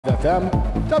FM,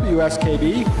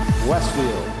 WSKB,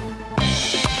 Westfield.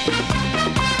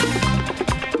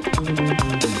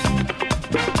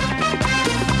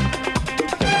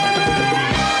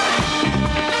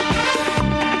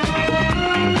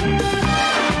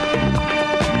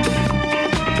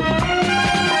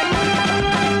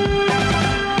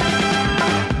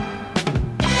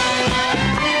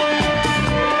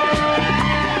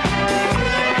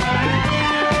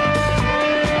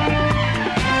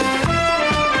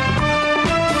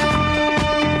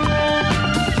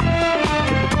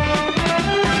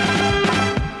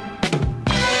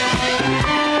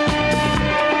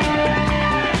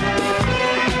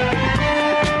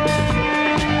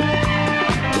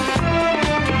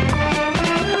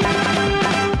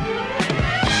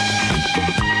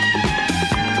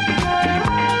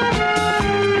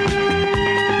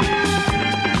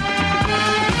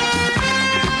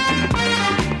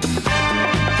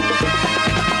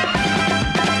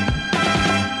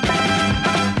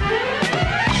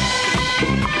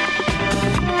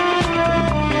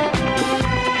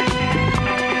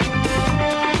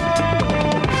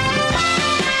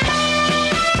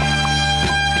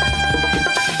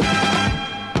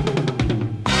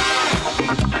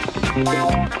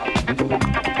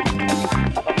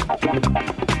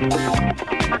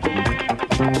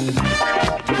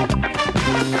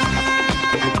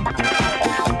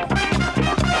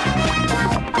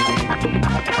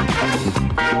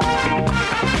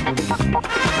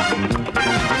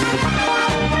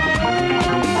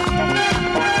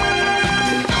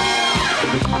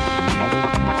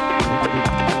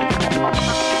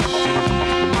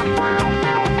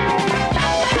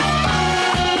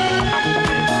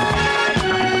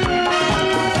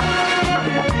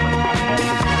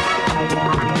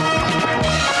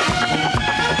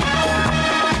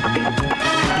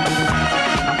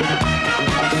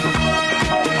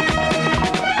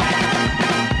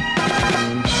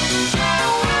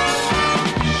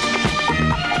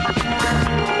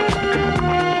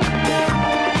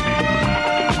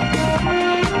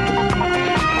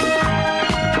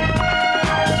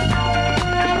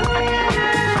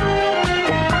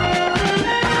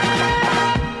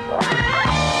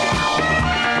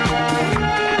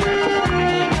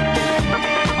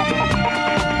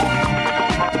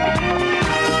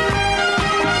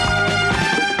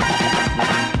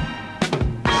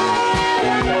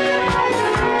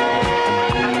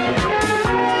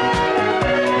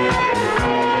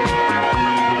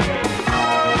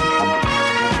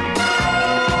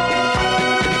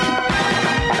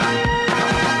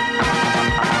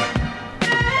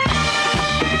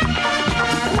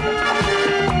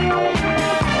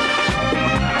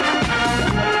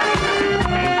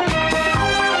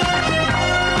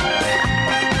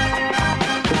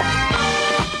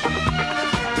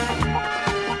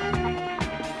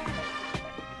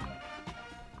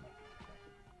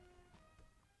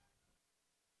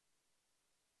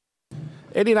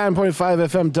 .5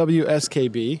 FM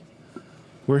WSKB.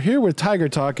 We're here with Tiger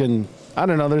Talk, and I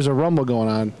don't know, there's a rumble going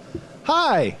on.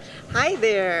 Hi. Hi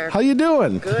there. How you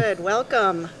doing? Good.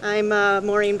 Welcome. I'm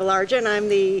Maureen Belargin. I'm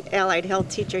the allied health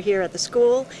teacher here at the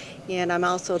school, and I'm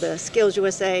also the Skills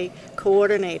USA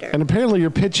coordinator. And apparently you're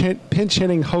pinch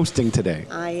hitting hosting today.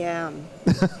 I am.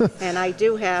 And I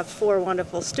do have 4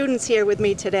 wonderful students here with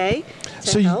me today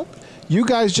to help. You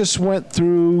guys just went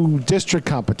through district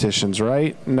competitions,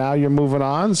 right? Now you're moving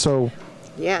on, so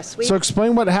yes. So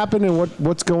explain what happened and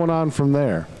what's going on from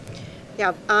there.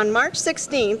 Yeah, on March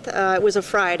 16th, it was a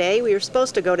Friday. We were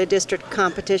supposed to go to district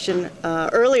competition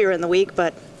earlier in the week,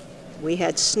 but we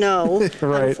had snow,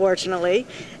 right, unfortunately.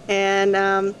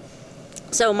 And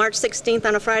so March 16th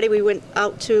on a Friday, we went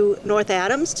out to North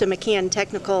Adams, to McCann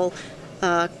Technical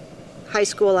High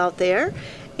School out there,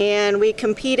 and we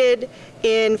competed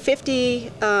in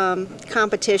 50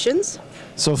 competitions.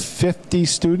 So 50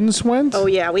 students went? Oh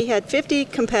yeah, we had 50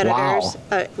 competitors.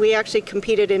 Wow. We actually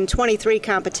competed in 23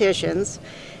 competitions,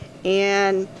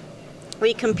 and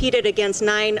we competed against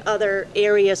 9 other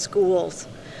area schools.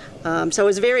 So it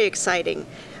was very exciting.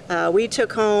 We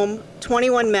took home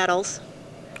 21 medals.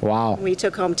 Wow. We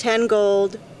took home 10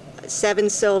 gold, 7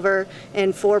 silver,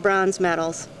 and 4 bronze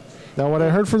medals. Now, what I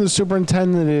heard from the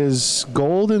superintendent is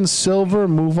gold and silver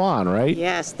move on, right?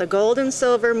 Yes, the gold and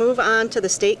silver move on to the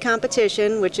state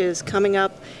competition, which is coming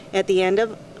up at the end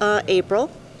of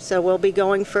April. So we'll be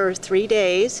going for 3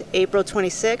 days, April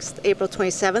 26th, April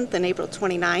 27th, and April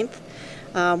 29th.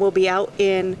 We'll be out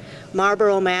in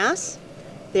Marlborough, Mass.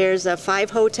 There's 5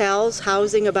 hotels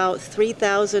housing about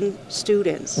 3,000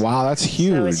 students. Wow, that's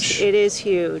huge. So it is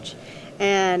huge.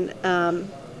 And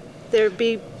there'd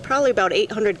be probably about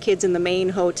 800 kids in the main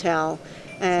hotel,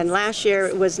 And last year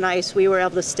it was nice. We were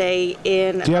able to stay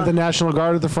in. Do you have the National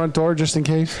Guard at the front door just in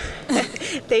case?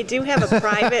 They do have a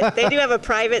private. They do have a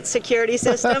private security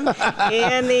system,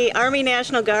 and the Army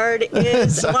National Guard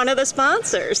is one of the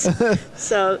sponsors.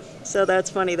 So that's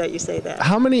funny that you say that.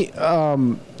 How many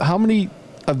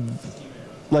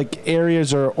like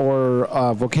areas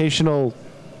or vocational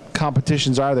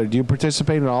competitions are there? Do you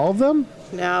participate in all of them?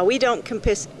 No, we don't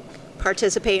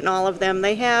participate in all of them.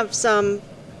 They have some,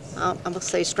 I'm going to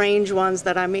say, strange ones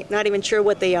that I'm not even sure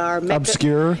what they are.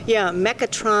 Obscure? Yeah,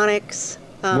 mechatronics.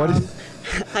 What?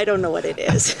 I don't know what it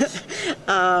is.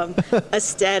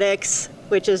 Aesthetics,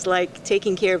 which is like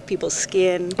taking care of people's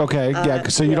skin. Okay, yeah,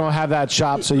 so you don't have that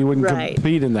shop, so you wouldn't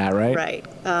compete in that, right?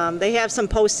 Right. They have some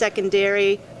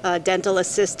post-secondary dental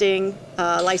assisting,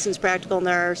 licensed practical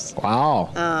nurse.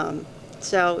 Wow.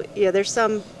 So, yeah, there's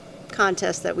some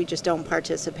contests that we just don't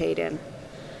participate in.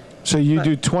 So you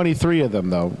do 23 of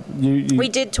them, though. We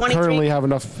did 23. Currently have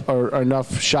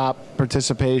enough shop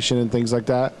participation and things like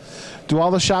that. Do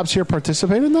all the shops here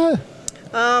participate in that?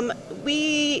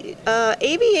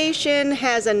 Aviation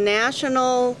has a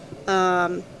national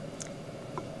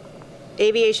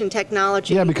aviation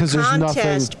technology because there's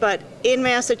contest, but in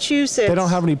Massachusetts, they don't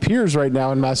have any peers right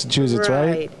now in Massachusetts,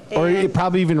 right? Or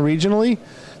probably even regionally.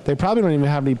 They probably don't even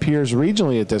have any peers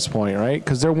regionally at this point, right?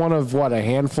 Because they're one of, what, a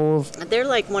handful of? They're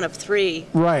like one of three.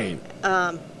 Right.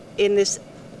 In this.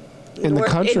 In the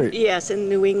country. Yes, in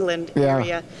New England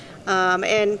area.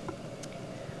 And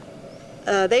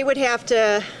they would have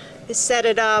to set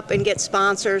it up and get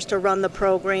sponsors to run the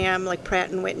program, like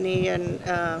Pratt & Whitney and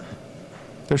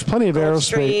there's plenty of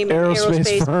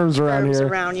aerospace firms around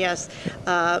here. Yes.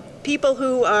 People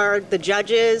who are the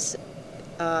judges,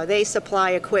 they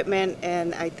supply equipment,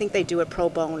 and I think they do it pro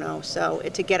bono. So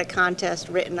to get a contest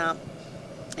written up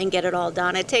and get it all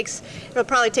done, it'll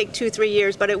probably take 2-3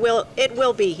 years, but it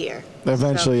will be here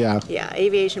eventually. So, yeah,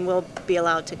 aviation will be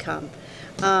allowed to come.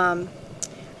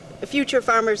 The Future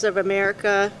Farmers of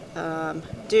America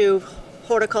do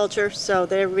horticulture, so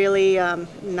they're really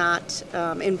not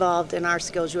involved in our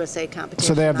Skills USA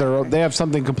competition. So they have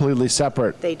something completely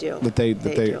separate. They do. They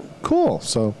do. Cool.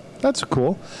 So that's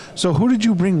cool. So who did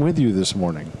you bring with you this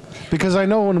morning? Because I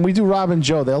know when we do Rob and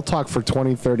Joe, they'll talk for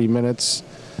 20-30 minutes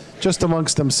just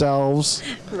amongst themselves.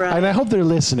 Right. And I hope they're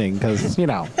listening because,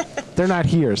 they're not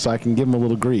here, so I can give them a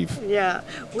little grief. Yeah.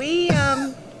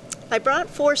 I brought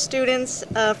 4 students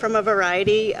from a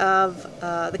variety of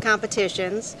the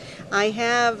competitions. I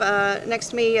have next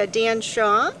to me Dan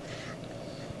Shaw.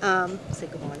 Say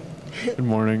good morning. Good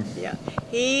morning. Yeah.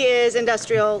 He is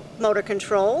industrial motor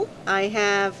control. I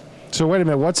have... So wait a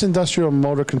minute. What's industrial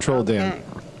motor control, Dan?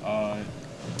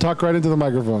 Talk right into the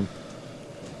microphone.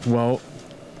 Well,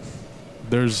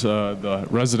 there's the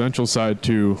residential side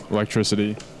to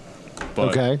electricity.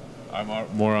 But I'm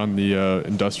more on the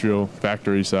industrial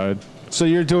factory side. So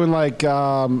you're doing like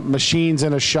machines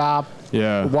in a shop,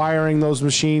 wiring those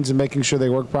machines and making sure they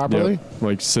work properly? Yep.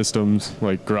 Like systems,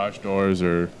 like garage doors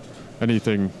or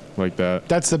anything like that.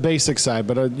 That's the basic side,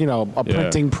 but a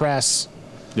printing press,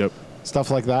 stuff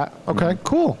like that. Okay,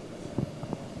 cool.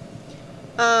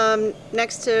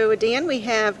 Next to Dan, we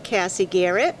have Cassie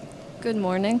Garrett. Good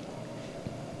morning.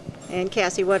 And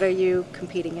Cassie, what are you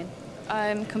competing in?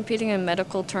 I'm competing in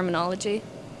medical terminology.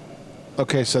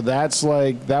 Okay, so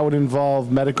that would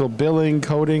involve medical billing,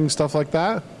 coding, stuff like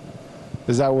that?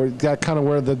 Is that kind of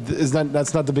where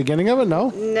that's not the beginning of it? No?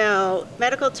 No.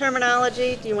 Medical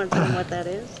terminology, do you want to tell me what that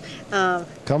is?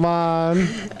 Come on.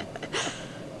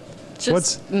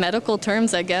 Just medical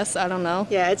terms, I guess. I don't know.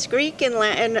 Yeah, it's Greek and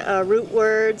Latin root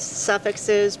words,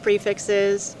 suffixes,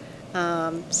 prefixes.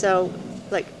 So,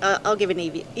 I'll give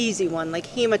an easy one, like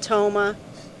hematoma.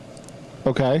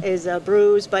 Okay. Is a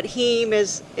bruise, but heme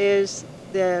is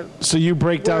the. So you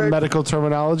break down medical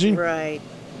terminology? Right.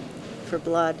 For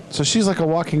blood. So she's like a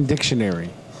walking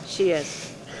dictionary. She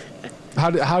is.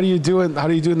 How do you do in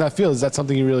that field? Is that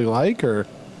something you really like, or?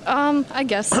 I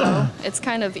guess so. It's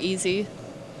kind of easy.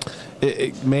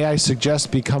 May I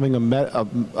suggest becoming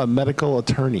a medical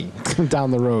attorney down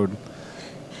the road?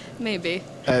 Maybe.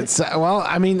 I'm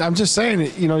just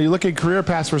saying. You look at career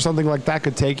paths where something like that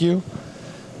could take you.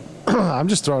 I'm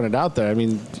just throwing it out there. I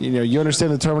mean, you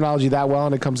understand the terminology that well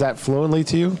and it comes that fluently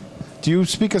to you? Do you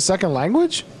speak a second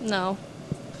language? No.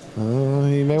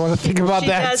 You may want to think about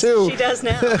that too. She does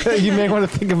now. You may want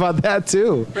to think about that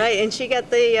too. Right, and she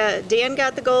got Dan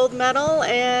got the gold medal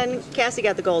and Cassie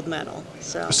got the gold medal.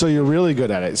 So you're really good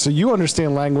at it. So you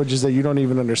understand languages that you don't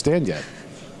even understand yet.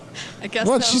 I guess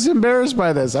so. She's embarrassed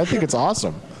by this. I think it's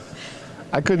awesome.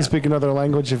 I couldn't speak another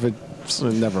language if it...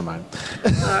 Never mind.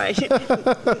 All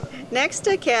right. Next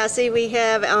to Cassie, we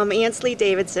have Ansley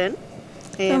Davidson.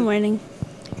 Good morning.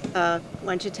 Why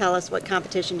don't you tell us what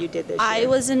competition you did this year? I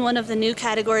was in one of the new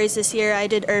categories this year. I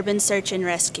did urban search and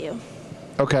rescue.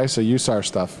 Okay, so USAR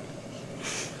stuff.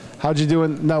 How'd you do?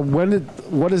 Now,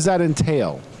 what does that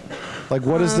entail? Like,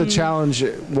 what is the challenge?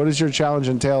 What does your challenge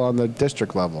entail on the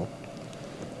district level?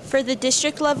 For the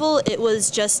district level, it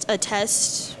was just a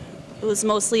test. It was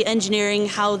mostly engineering,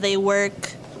 how they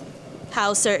work,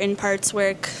 how certain parts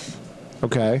work.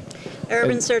 Okay.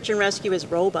 Urban search and rescue is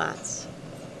robots.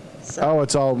 So oh,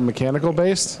 it's all mechanical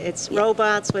based? It's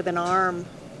robots with an arm.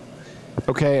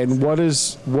 Okay, and what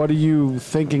are you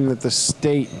thinking that the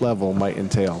state level might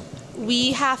entail?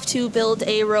 We have to build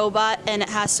a robot, and it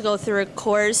has to go through a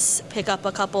course, pick up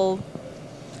a couple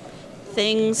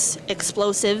things,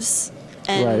 explosives,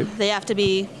 and Right. they have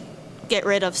to get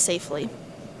rid of safely.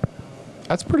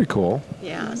 That's pretty cool.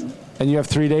 Yeah. And you have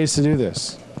 3 days to do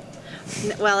this.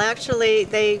 Well, actually,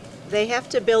 they have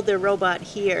to build their robot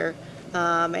here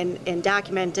and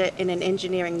document it in an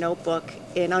engineering notebook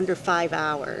in under 5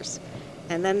 hours.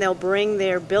 And then they'll bring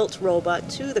their built robot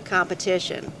to the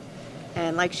competition.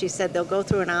 And like she said, they'll go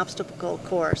through an obstacle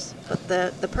course.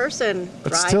 But the person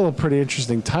It's still a pretty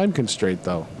interesting time constraint,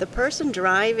 though. the person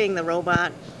driving the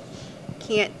robot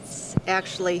can't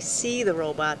actually see the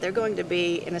robot. They're going to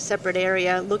be in a separate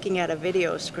area looking at a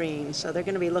video screen. So they're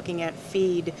going to be looking at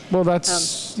feed. Well,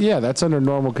 that's that's under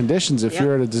normal conditions. If Yep.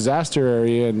 you're at a disaster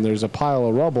area and there's a pile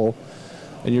of rubble,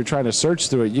 and you're trying to search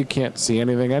through it, you can't see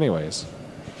anything, anyways.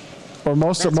 Or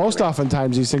most That's correct.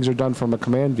 oftentimes these things are done from a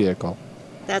command vehicle.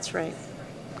 That's right.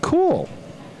 Cool.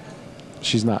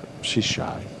 She's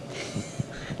shy.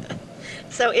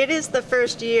 So it is the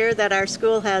first year that our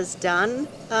school has done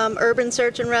urban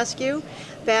search and rescue.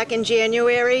 Back in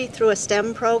January, through a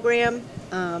STEM program,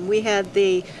 we had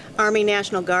the Army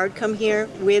National Guard come here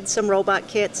with some robot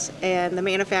kits, and the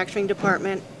manufacturing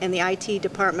department and the IT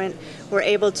department were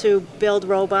able to build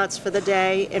robots for the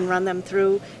day and run them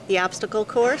through the obstacle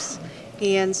course.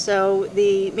 And so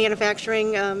the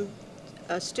manufacturing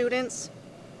students,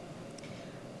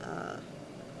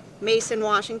 Mason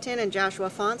Washington and Joshua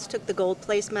Fonts, took the gold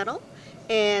place medal,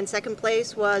 and second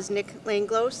place was Nick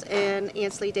Langlos and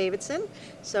Ansley Davidson.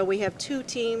 So we have 2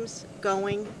 teams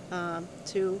going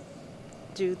to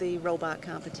do the robot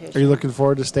competition. Are you looking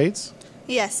forward to states?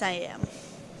 Yes, I am.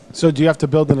 So do you have to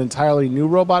build an entirely new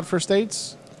robot for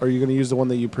states, or are you going to use the one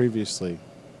that you previously?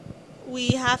 We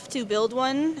have to build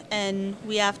one, and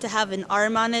we have to have an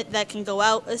arm on it that can go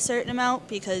out a certain amount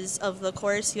because of the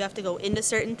course. You have to go into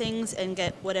certain things and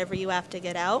get whatever you have to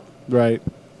get out. Right.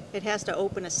 It has to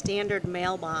open a standard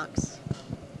mailbox.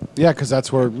 Yeah, because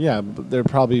that's where, they're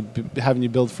probably having you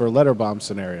build for a letter bomb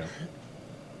scenario.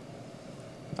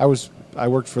 I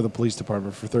worked for the police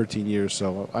department for 13 years,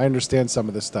 so I understand some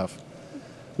of this stuff.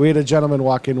 We had a gentleman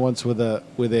walk in once with a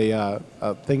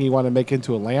thing he wanted to make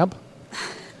into a lamp,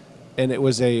 and it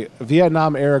was a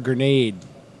Vietnam-era grenade,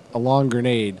 a long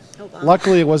grenade. Oh, wow.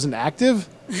 Luckily, it wasn't active,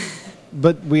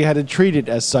 but we had to treat it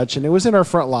as such, and it was in our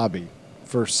front lobby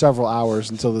for several hours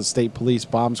until the state police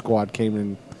bomb squad came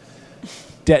and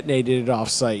detonated it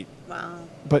off-site. Wow.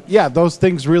 But yeah, those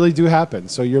things really do happen.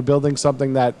 So you're building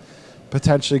something that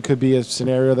potentially could be a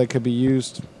scenario that could be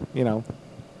used,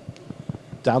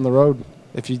 down the road.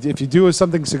 If you do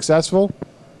something successful,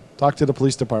 talk to the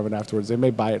police department afterwards. They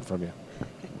may buy it from you.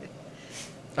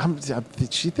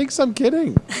 She thinks I'm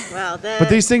kidding. Wow. But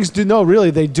these things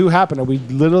they do happen. And we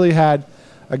literally had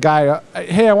a guy,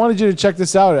 hey, I wanted you to check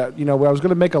this out. Where I was going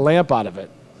to make a lamp out of it.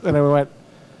 And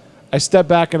I stepped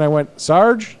back and I went,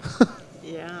 Sarge?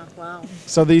 Yeah, wow.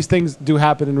 So these things do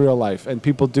happen in real life, and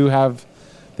people do have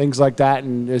things like that.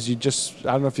 And I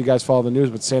don't know if you guys follow the news,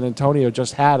 but San Antonio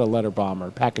just had a letter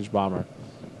bomber, package bomber,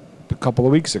 a couple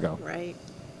of weeks ago. Right.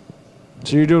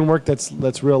 So you're doing work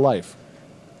that's real life.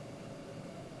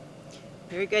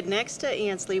 Very good. Next to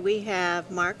Ansley, we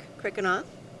have Mark Krickenoff.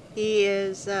 He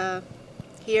is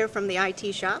here from the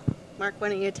IT shop. Mark, why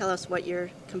don't you tell us what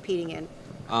you're competing in?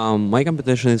 My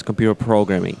competition is computer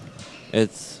programming.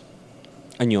 It's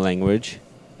a new language,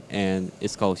 and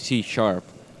it's called C#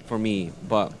 for me,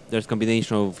 but there's a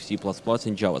combination of C++ and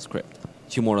JavaScript.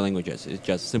 2 more languages. It's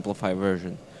just a simplified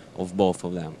version of both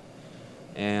of them.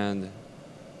 And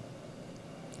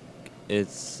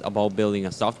it's about building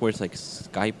a software like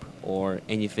Skype or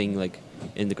anything like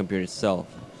in the computer itself.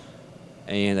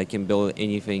 And I can build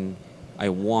anything I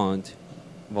want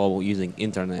while using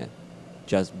internet.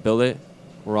 Just build it,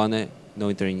 run it, no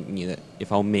internet needed,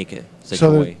 if I'll make it such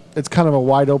a way. It's kind of a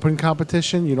wide open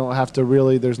competition. You don't have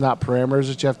to there's not parameters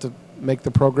that you have to make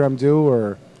the program do,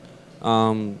 or?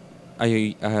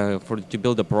 to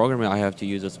build a program, I have to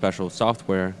use a special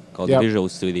software called Yep. Visual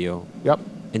Studio Yep.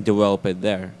 and develop it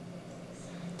there.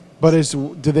 But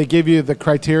do they give you the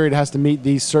criteria? It has to meet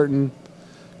these certain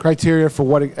criteria for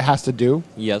what it has to do?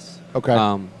 Yes. Okay.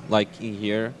 Like in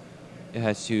here, it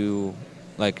has to,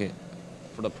 like,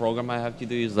 for the program I have to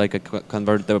do is like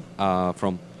convert the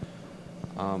from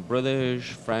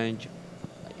British, French,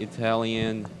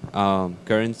 Italian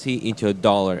currency into a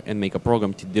dollar and make a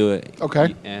program to do it.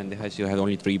 Okay. And it has to have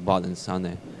only 3 buttons on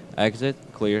it: exit,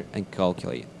 clear, and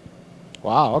calculate.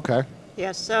 Wow. Okay.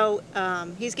 Yeah, so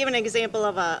he's given an example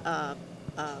of a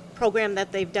program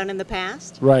that they've done in the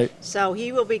past. Right. So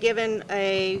he will be given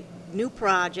a new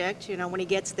project. When he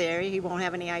gets there, he won't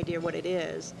have any idea what it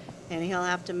is, and he'll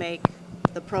have to make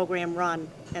the program run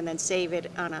and then save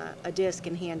it on a disk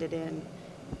and hand it in.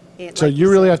 So you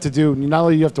really have to do, not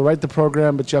only you have to write the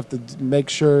program, but you have to make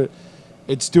sure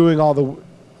it's doing all the,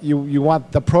 you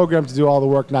want the program to do all the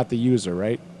work, not the user,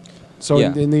 right? So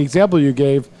Yeah. in the example you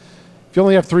gave, if you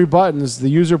only have 3 buttons, the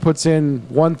user puts in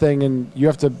one thing and you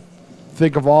have to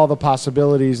think of all the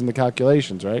possibilities and the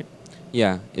calculations, right?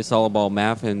 Yeah, it's all about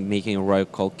math and making a right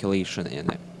calculation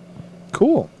in it.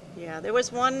 Cool. Yeah, there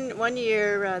was one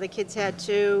year the kids had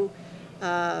to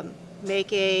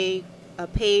make a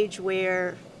page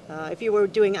where if you were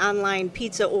doing online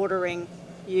pizza ordering,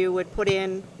 you would put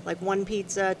in like 1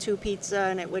 pizza, 2 pizza,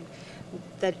 and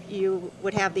that you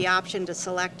would have the option to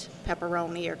select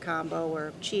pepperoni or combo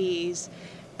or cheese,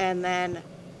 and then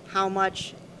how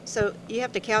much. So you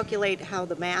have to calculate how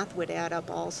the math would add up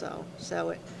also.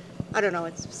 So I don't know,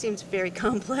 it seems very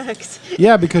complex.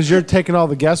 Yeah, because you're taking all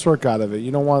the guesswork out of it.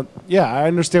 You don't want, yeah, I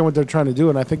understand what they're trying to do,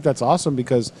 and I think that's awesome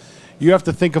because you have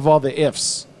to think of all the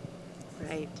ifs.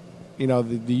 Right. You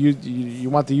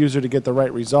want the user to get the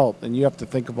right result, and you have to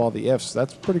think of all the ifs.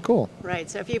 That's pretty cool. Right,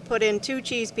 so if you put in 2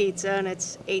 cheese pizza and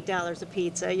it's $8 a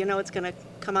pizza, you know it's going to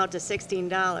come out to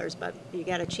 $16, but you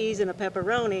got a cheese and a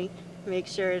pepperoni, make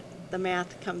sure the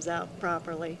math comes out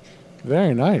properly.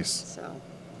 Very nice. So,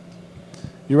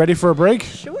 You ready for a break?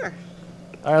 sure.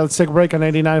 All right, let's take a break on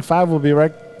 89.5. We'll be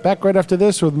back right after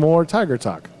this with more Tiger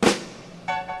Talk.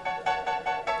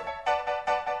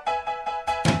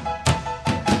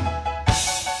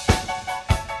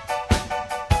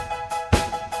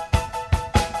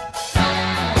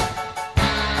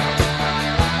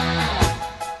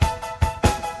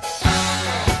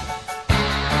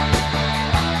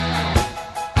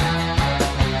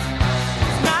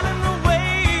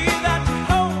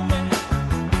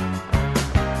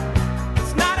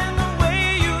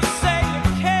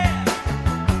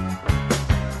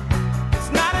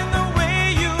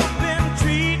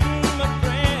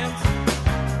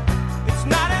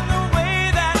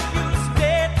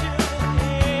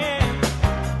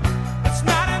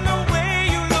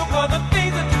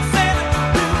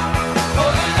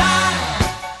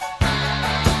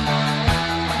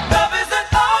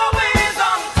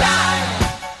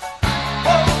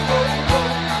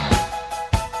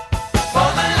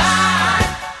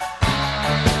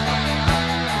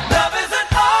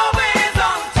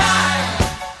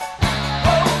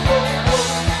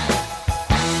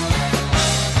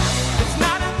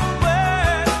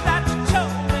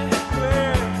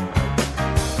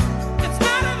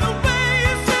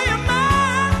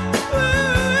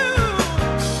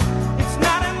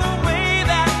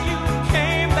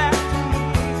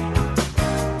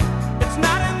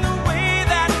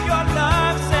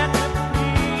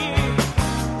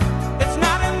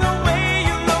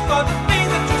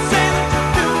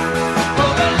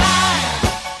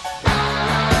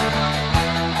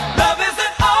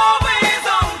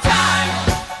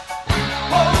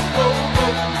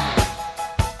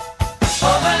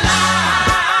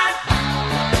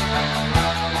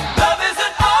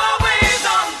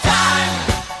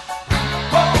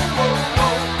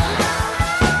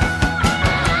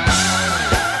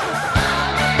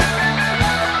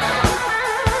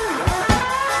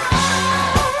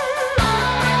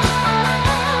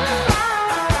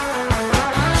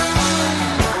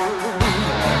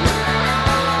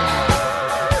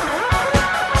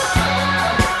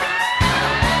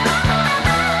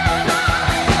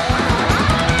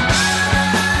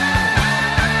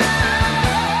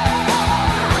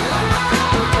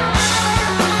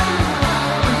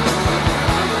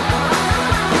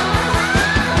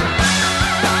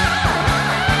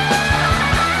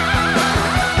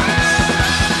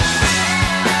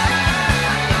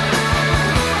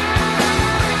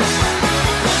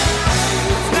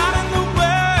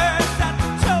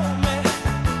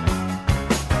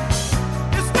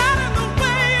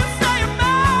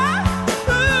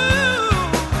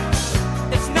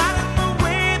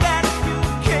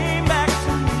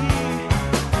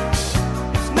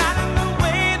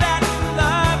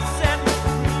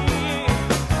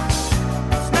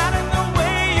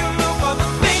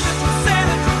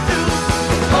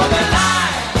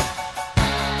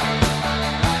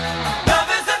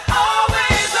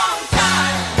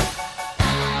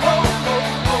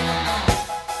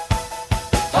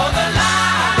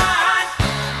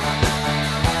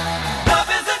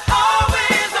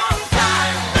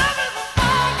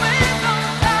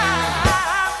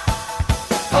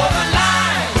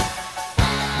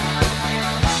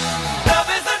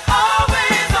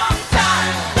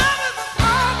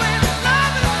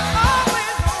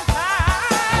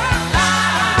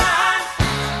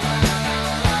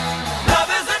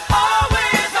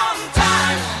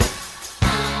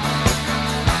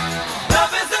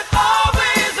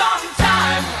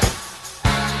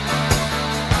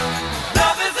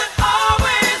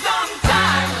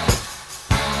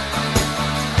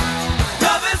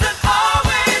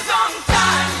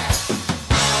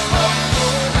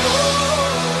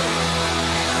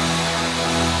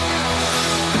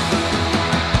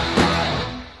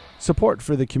 Support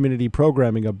for the community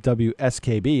programming of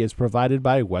WSKB is provided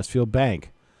by Westfield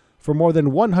Bank. For more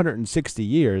than 160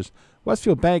 years,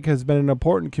 Westfield Bank has been an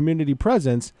important community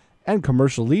presence and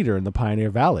commercial leader in the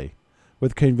Pioneer Valley,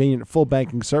 with convenient full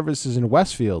banking services in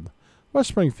Westfield, West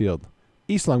Springfield,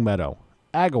 East Longmeadow,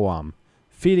 Agawam,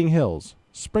 Feeding Hills,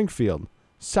 Springfield,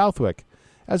 Southwick,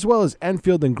 as well as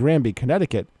Enfield and Granby,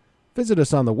 Connecticut. Visit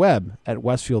us on the web at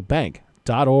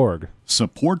westfieldbank.org.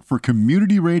 Support for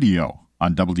community radio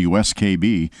on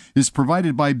WSKB is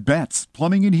provided by Betts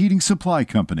Plumbing and Heating Supply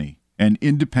Company, an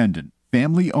independent,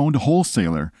 family-owned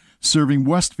wholesaler serving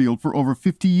Westfield for over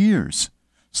 50 years,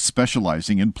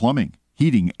 specializing in plumbing,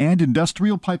 heating, and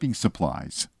industrial piping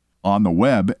supplies. On the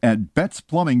web at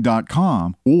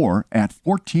bettsplumbing.com or at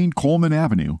 14 Coleman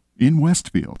Avenue in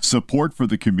Westfield. Support for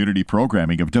the community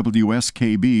programming of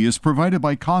WSKB is provided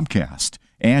by Comcast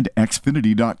and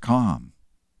Xfinity.com,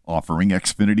 offering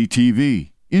Xfinity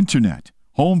TV, Internet,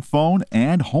 home phone,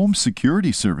 and home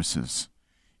security services.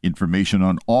 Information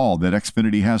on all that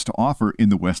Xfinity has to offer in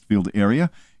the Westfield area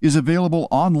is available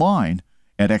online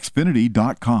at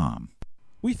Xfinity.com.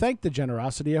 We thank the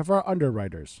generosity of our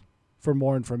underwriters. For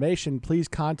more information, please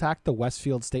contact the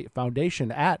Westfield State Foundation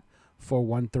at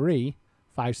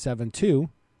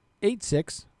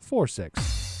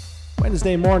 413-572-8646.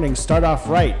 Wednesday mornings start off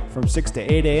right from 6 to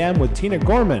 8 a.m. with Tina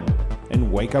Gorman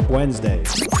and Wake Up Wednesday.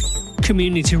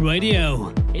 Community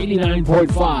Radio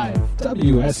 89.5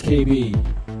 WSKB.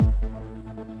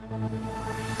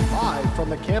 Live from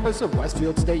the campus of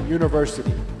Westfield State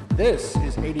University, this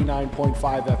is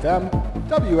 89.5 FM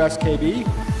WSKB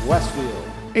Westfield.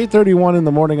 8:31 in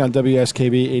the morning on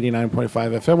WSKB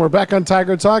 89.5 FM. We're back on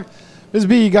Tiger Talk. Ms.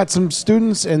 B, you got some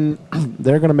students, and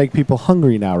they're going to make people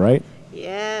hungry now, right?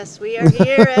 Yes, we are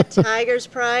here at Tiger's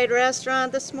Pride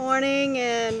Restaurant this morning,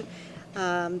 and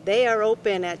they are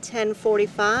open at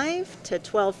 10:45 to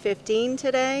 12:15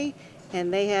 today,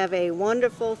 and they have a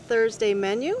wonderful Thursday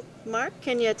menu. Mark,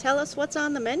 can you tell us what's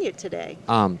on the menu today?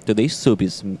 Today's soup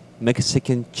is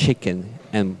Mexican chicken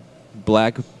and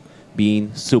black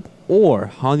bean soup or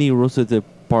honey roasted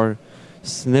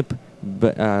parsnip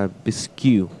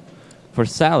biscuit. For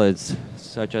salads,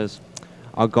 such as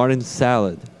a garden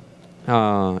salad,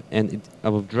 and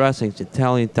of dressings,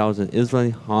 Italian thousand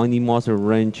Island, honey mustard,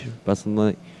 ranch,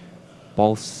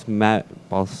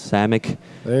 balsamic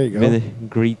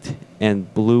vinaigrette,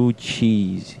 and blue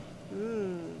cheese.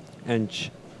 And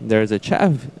there's a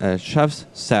chef's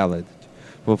salad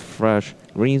with fresh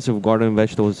greens of garden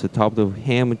vegetables topped with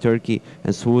ham, turkey,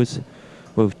 and Swiss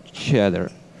with cheddar,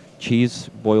 cheese,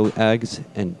 boiled eggs,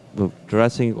 and with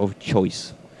dressing of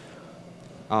choice.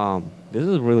 This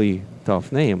is a really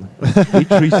tough name.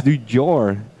 Beatrice du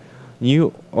Jour,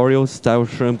 New Orleans style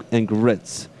shrimp and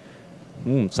grits.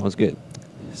 Sounds good.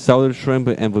 Salted shrimp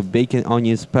and with bacon,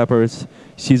 onions, peppers,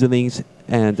 seasonings,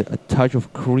 and a touch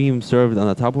of cream served on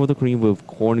the top of the cream with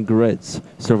corn grits.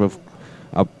 Served with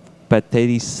a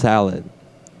patate salad.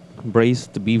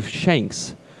 Braised beef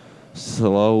shanks.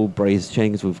 Slow braised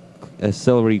shanks with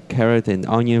celery, carrot, and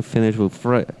onion, finished with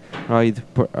fried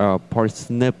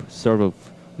parsnip, served with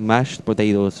mashed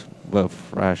potatoes with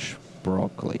fresh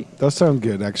broccoli. Those sound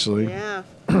good, actually. Yeah,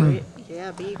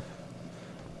 yeah, beef.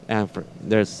 And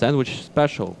there's sandwich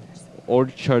special,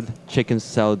 orchard chicken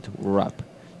salad wrap.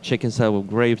 Chicken salad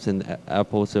with grapes and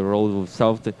apples rolled with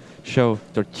soft shell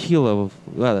tortilla with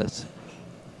lettuce,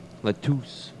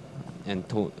 and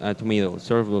tomato,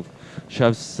 served with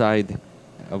chef's side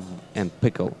and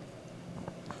pickle.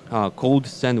 Cold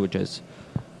sandwiches,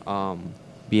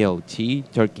 BLT,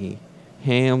 turkey,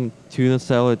 ham, tuna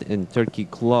salad, and turkey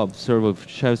club, served with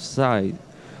chef's side,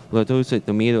 lettuce,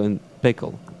 tomato, and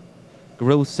pickle.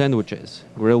 Grilled sandwiches,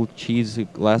 grilled cheese,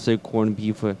 classic corned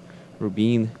beef,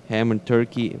 rubine, ham, and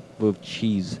turkey with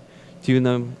cheese.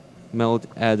 Tuna, melt,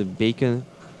 add bacon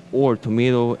or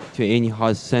tomato to any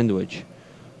hot sandwich.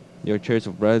 Your choice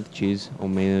of bread, cheese,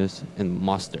 mayonnaise, and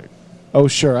mustard. Oh,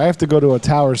 sure. I have to go to a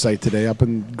tower site today up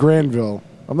in Granville.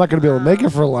 I'm not going to be able to make it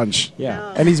for lunch. Yeah.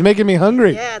 No. And he's making me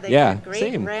hungry. Yeah, they got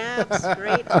great wraps,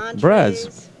 great entrees.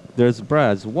 Breads. There's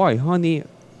breads. Why? Honey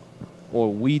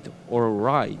or wheat or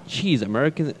rye. Cheese,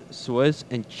 American, Swiss,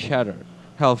 and cheddar.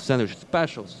 Health sandwich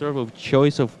special. Serve with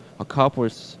choice of a cup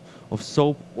of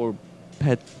soap or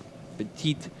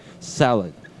petite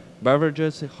salad.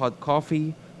 Beverages, hot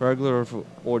coffee, regular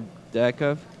or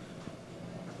decaf,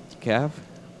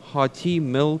 hot tea,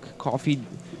 milk, coffee,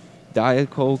 Diet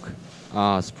Coke,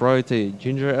 Sprite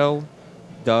ginger ale,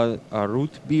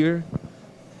 root beer,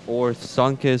 or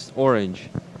Sunkist orange.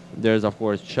 There's, of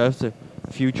course, chef's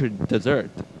future dessert,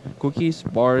 cookies,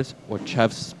 bars, or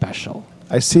chef's special.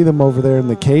 I see them over there in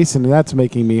the case, and that's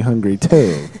making me hungry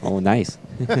too. Oh, nice.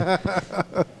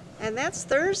 And that's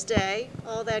Thursday,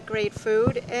 all that great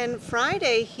food. And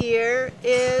Friday here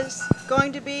is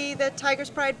going to be the Tiger's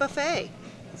Pride Buffet.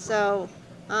 So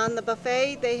on the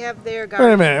buffet, they have their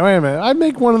garden. Wait a minute. I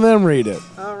make one of them read it.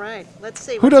 All right, let's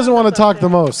see. Who doesn't want to talk the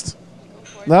most?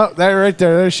 No, that right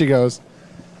there. There she goes.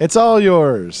 It's all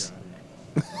yours.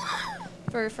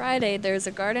 For Friday, there's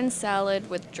a garden salad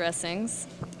with dressings,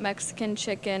 Mexican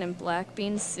chicken and black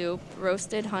bean soup,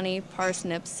 roasted honey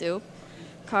parsnip soup,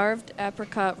 carved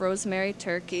apricot rosemary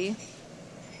turkey,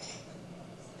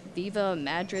 Viva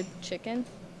Madrid chicken,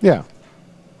 Yeah.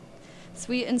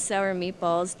 sweet and sour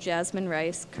meatballs, jasmine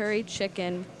rice, curry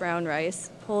chicken, brown rice,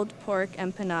 pulled pork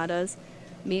empanadas,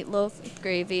 meatloaf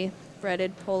gravy,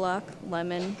 breaded pollock,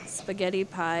 lemon, spaghetti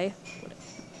pie.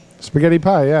 Spaghetti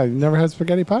pie. Yeah. You never had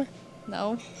spaghetti pie?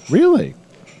 No. Really?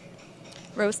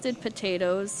 Roasted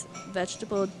potatoes,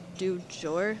 vegetable du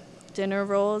jour, dinner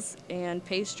rolls, and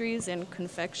pastries and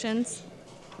confections.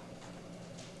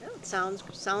 Oh, it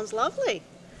sounds lovely.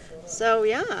 So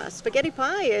yeah, spaghetti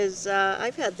pie is,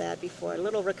 I've had that before. A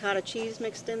little ricotta cheese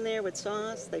mixed in there with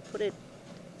sauce. They put it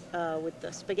with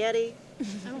the spaghetti.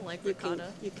 I don't like ricotta.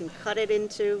 You can cut it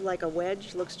into like a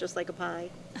wedge. Looks just like a pie.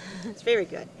 It's very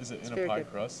good. Is it It's in a very pie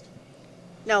good. crust?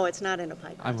 No, it's not in a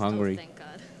pie crust. I'm hungry. Thank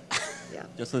God. Yeah.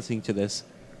 Just listening to this.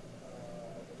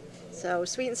 So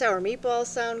sweet and sour meatballs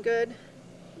sound good.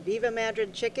 Viva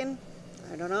Madrid chicken.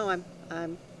 I don't know.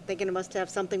 I'm thinking it must have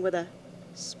something with a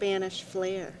Spanish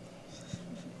flair.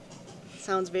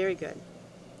 Sounds very good.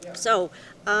 So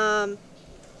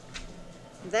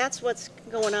that's what's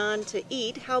going on to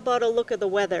eat. How about a look at the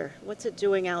weather? What's it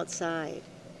doing outside?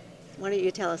 Why don't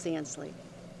you tell us, Ansley?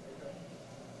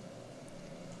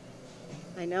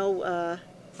 I know,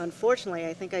 unfortunately,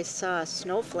 I think I saw a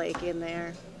snowflake in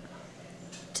there.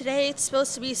 Today it's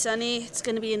supposed to be sunny. It's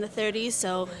going to be in the 30s,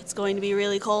 so it's going to be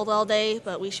really cold all day,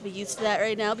 but we should be used to that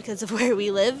right now because of where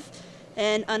we live.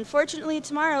 And unfortunately,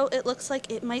 tomorrow it looks like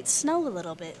it might snow a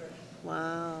little bit.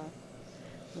 Wow.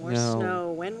 More No.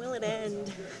 snow. When will it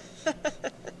end?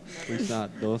 Please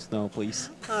not. No snow, please.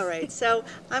 All right, so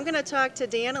I'm going to talk to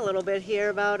Dan a little bit here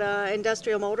about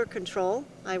industrial motor control.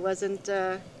 I wasn't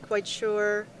quite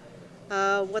sure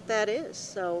what that is.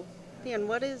 So, Dan,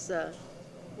 what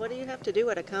do you have to do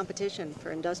at a competition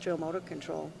for industrial motor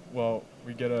control? Well,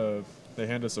 they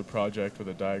hand us a project with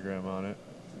a diagram on it,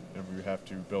 and we have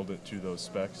to build it to those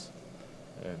specs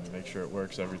and make sure it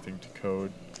works, everything to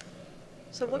code.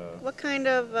 So what kind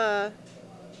of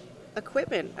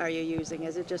equipment are you using?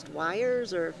 Is it just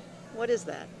wires, or what is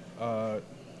that?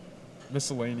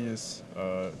 Miscellaneous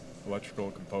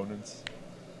electrical components.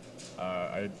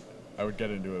 I would get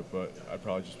into it, but I'd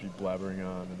probably just be blabbering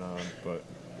on and on. But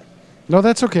No,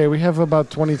 that's okay. We have about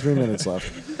 23 minutes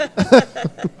left.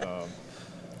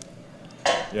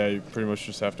 yeah, you pretty much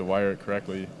just have to wire it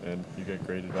correctly, and you get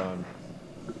graded on.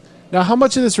 Now, how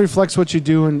much of this reflects what you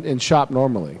do in shop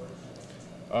normally?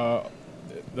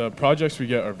 The projects we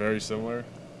get are very similar.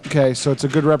 Okay, so it's a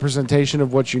good representation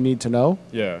of what you need to know?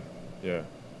 Yeah.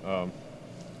 And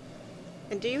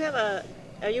do you have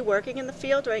are you working in the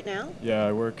field right now? Yeah,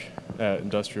 I work at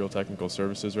Industrial Technical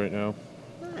Services right now.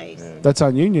 Nice. And That's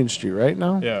on Union Street, right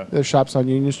now? Yeah. The shop's on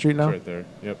Union Street now? it's right there.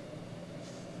 Yep.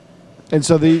 And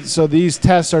so these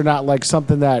tests are not like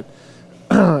something that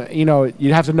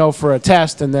you'd have to know for a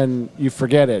test and then you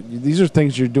forget it. These are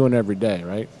things you're doing every day,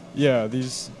 right? Yeah,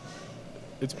 it's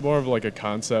more of like a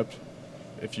concept.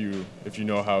 If you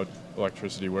know how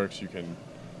electricity works, you can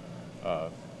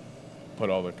put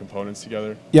all the components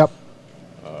together. Yep.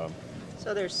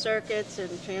 So there's circuits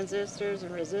and transistors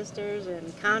and resistors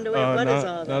and conduit. What not, is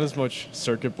all that? Not as much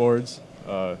circuit boards.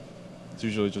 It's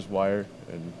usually just wire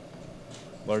and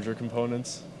larger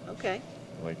components Okay.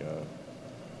 like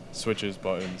switches,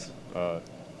 buttons,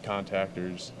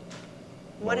 contactors,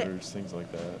 What it- motors, things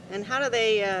like that. And how do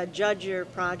they judge your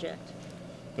project?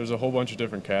 There's a whole bunch of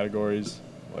different categories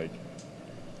like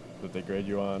that they grade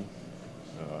you on.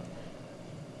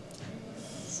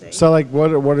 Let's see. So like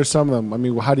what are some of them? I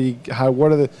mean,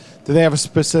 do they have a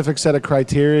specific set of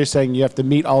criteria saying you have to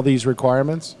meet all these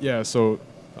requirements? Yeah, so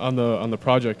on the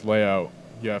project layout,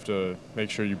 you have to make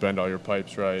sure you bend all your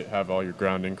pipes right, have all your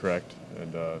grounding correct,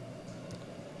 and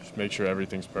just make sure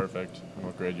everything's perfect, and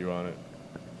we'll grade you on it.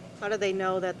 How do they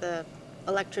know that the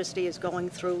electricity is going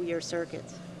through your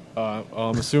circuits?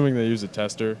 I'm assuming they use a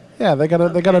tester. Yeah, they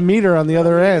got a meter on the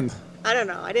other end. I don't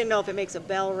know. I didn't know if it makes a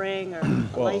bell ring or a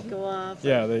Well, light go off.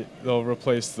 Yeah, they'll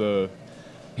replace the.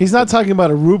 He's not talking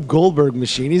about a Rube Goldberg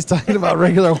machine. He's talking about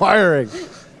regular wiring.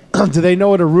 Do they know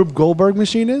what a Rube Goldberg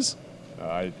machine is?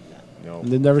 I No.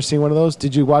 They've never seen one of those?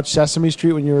 Did you watch Sesame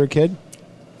Street when you were a kid?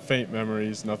 Faint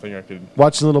memories, nothing I could.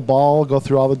 Watch the little ball go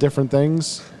through all the different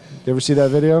things? You ever see that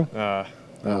video? No.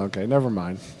 Okay, never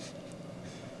mind.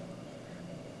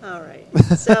 All right.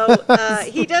 So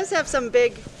he does have some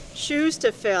big shoes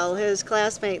to fill. His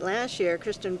classmate last year,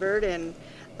 Christian Verdin,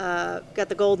 got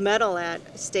the gold medal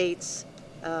at States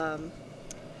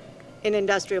in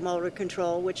industrial motor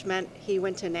control, which meant he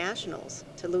went to nationals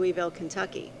to Louisville,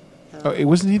 Kentucky.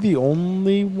 Wasn't he the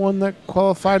only one that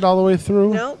qualified all the way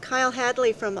through? No, Kyle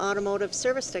Hadley from Automotive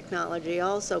Service Technology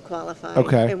also qualified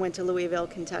and went to Louisville,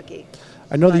 Kentucky.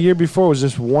 I know the year before was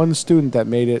just one student that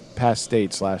made it past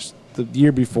States the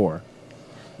year before.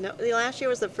 No, the last year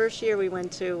was the first year we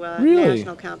went to Really?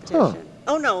 national competition. Huh.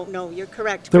 Oh, no, you're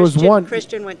correct. There was one-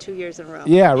 Christian went 2 years in a row.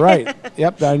 Yeah, right.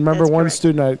 Yep, I remember That's one correct.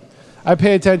 student. I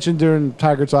pay attention during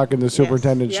Tiger Talk and the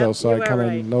superintendent Yep, show, so I you are kind of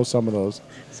right. know some of those.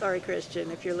 Sorry, Christian,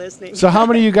 if you're listening. So how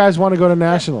many of you guys want to go to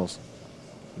nationals?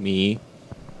 Me.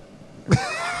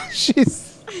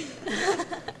 Jeez.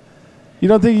 You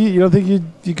don't think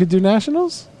you could do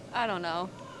nationals? I don't know.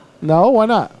 No, why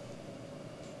not?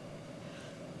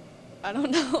 I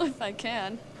don't know if I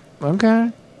can.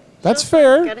 Okay, that's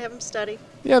fair. Got to have him study.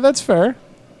 Yeah, that's fair.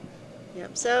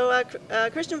 Yep. So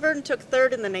Christian Verdin took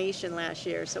third in the nation last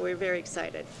year, so we're very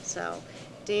excited. So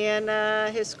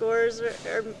Dan, his scores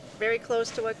are very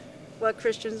close to what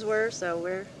Christian's were, so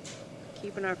we're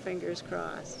keeping our fingers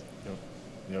crossed.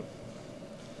 Yep.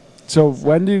 So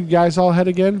when do you guys all head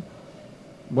again?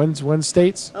 When's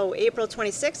States? Oh, April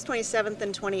 26th, 27th,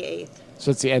 and 28th.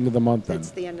 So it's the end of the month then.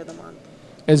 It's the end of the month.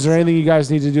 Is there anything you guys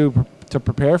need to do to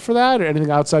prepare for that, or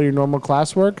anything outside of your normal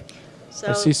classwork? So,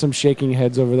 I see some shaking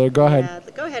heads over there. Go ahead.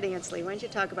 Yeah, go ahead, Ansley. Why don't you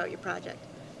talk about your project?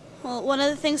 Well, one of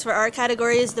the things for our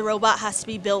category is the robot has to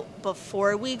be built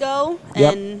before we go,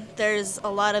 Yep. and there's a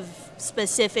lot of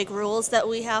specific rules that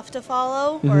we have to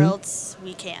follow, or Mhm. else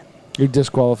we can't. You're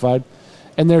disqualified.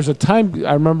 And there's a time,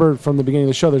 I remember from the beginning of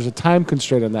the show, there's a time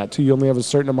constraint on that too. You only have a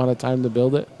certain amount of time to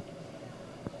build it.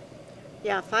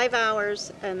 Yeah, 5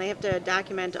 hours, and they have to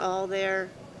document all their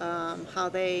how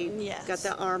they Yes. got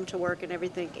the arm to work and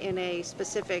everything in a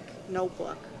specific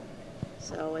notebook.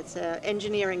 So it's an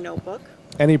engineering notebook.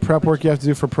 Any prep work you have to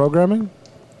do for programming?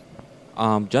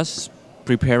 Just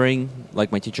preparing.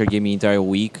 Like my teacher gave me entire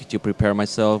week to prepare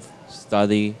myself,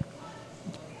 study,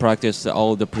 practice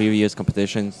all the previous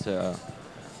competitions,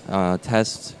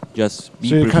 tests. Just be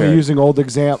So you're prepared. kind of using old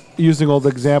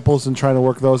examples and trying to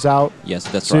work those out. Yes,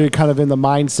 that's So right. you're kind of in the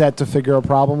mindset to figure a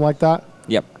problem like that.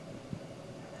 Yep.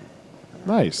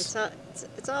 Nice.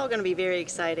 It's all going to be very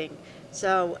exciting.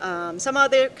 So some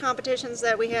other competitions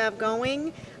that we have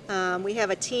going, we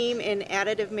have a team in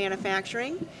additive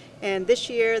manufacturing, and this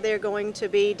year they're going to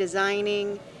be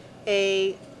designing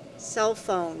a cell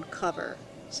phone cover.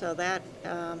 So that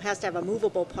has to have a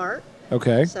movable part.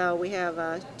 Okay. So we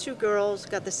have 2 girls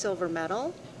got the silver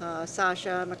medal.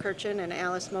 Sasha McCurchin and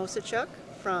Alice Mosachuk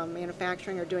from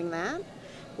manufacturing are doing that.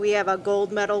 We have a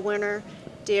gold medal winner,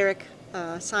 Derek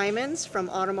Simons from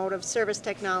Automotive Service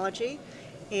Technology.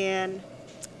 And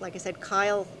like I said,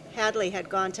 Kyle Hadley had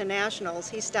gone to nationals.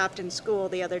 He stopped in school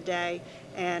the other day,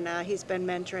 and he's been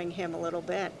mentoring him a little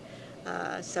bit.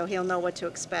 So he'll know what to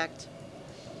expect.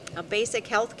 Basic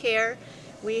health care.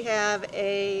 We have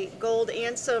a gold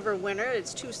and silver winner.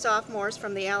 It's 2 sophomores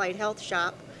from the Allied Health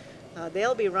Shop.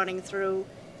 They'll be running through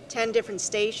 10 different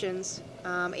stations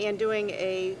and doing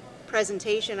a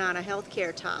presentation on a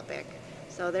healthcare topic.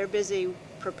 So they're busy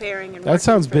preparing and That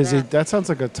sounds working for busy. that. That sounds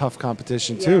like a tough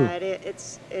competition too. Yeah,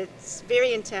 it's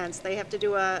very intense. They have to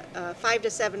do a 5 to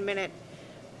 7 minute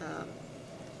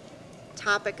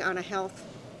topic on a health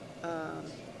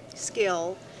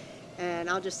skill, and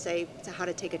I'll just say how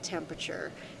to take a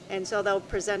temperature. And so they'll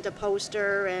present a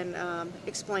poster and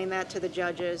explain that to the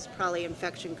judges, probably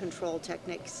infection control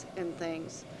techniques and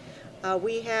things.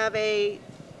 We have a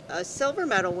silver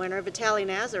medal winner, Vitaly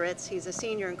Nazaretz. He's a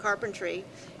senior in carpentry.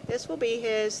 This will be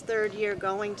his 3rd year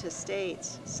going to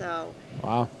States. So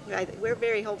Wow. we're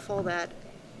very hopeful that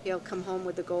he'll come home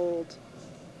with the gold.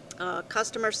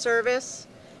 Customer service,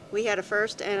 we had a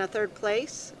 1st and a 3rd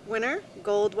place winner.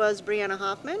 Gold was Brianna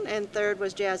Hoffman, and 3rd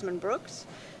was Jasmine Brooks.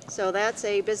 So that's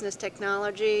a business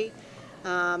technology.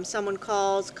 Someone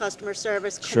calls customer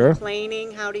service Sure.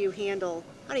 complaining. How do you handle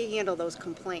those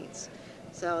complaints?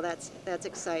 So that's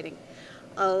exciting.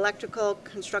 Electrical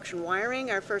construction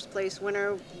wiring, our 1st place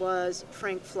winner was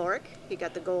Frank Florick. He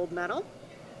got the gold medal.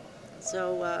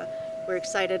 So we're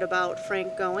excited about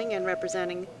Frank going and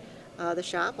representing the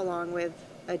shop along with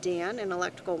Dan in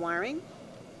electrical wiring.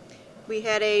 We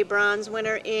had a bronze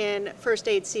winner in first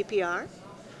aid CPR,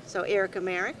 so Erica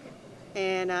Merrick.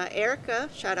 And Erica,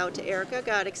 shout out to Erica,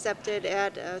 got accepted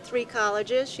at 3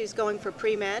 colleges. She's going for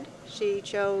pre-med. She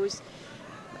chose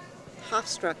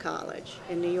Hofstra College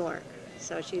in New York.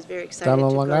 So she's very excited down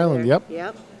on to Long go Island, there. yep.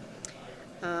 Yep.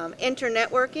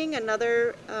 Internetworking,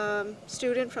 another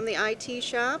student from the IT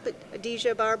shop,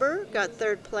 Adija Barber, got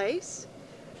 3rd place.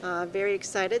 Very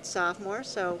excited, sophomore,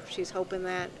 so she's hoping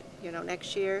that,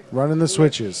 next year. Running the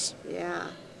switches. Yeah,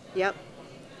 yep.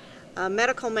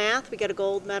 Medical math, we got a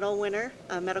gold medal winner.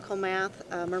 Medical math,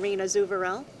 Marina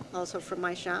Zuvarel, also from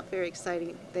my shop, very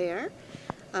exciting there.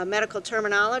 Medical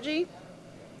terminology,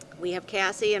 we have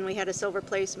Cassie, and we had a silver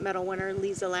place medal winner,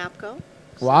 Lisa Lapko.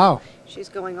 So wow. She's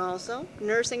going also.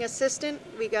 Nursing assistant,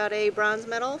 we got a bronze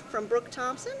medal from Brooke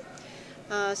Thompson.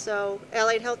 So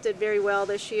Allied Health did very well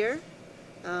this year.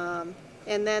 And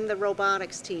then the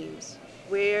robotics teams.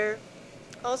 We're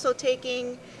also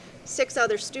taking 6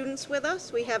 other students with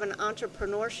us. We have an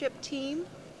entrepreneurship team.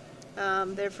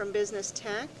 They're from Business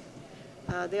Tech.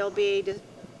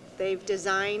 They've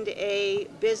designed a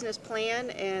business plan,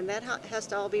 and that has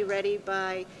to all be ready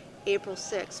by April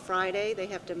 6th, Friday. They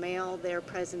have to mail their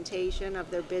presentation of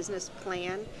their business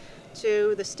plan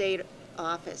to the state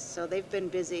office. So they've been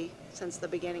busy since the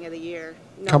beginning of the year.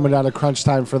 Coming down to crunch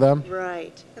time for them.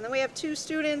 Right. And then we have 2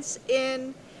 students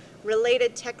in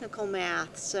related technical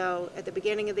math. So at the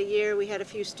beginning of the year, we had a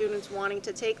few students wanting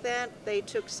to take that. They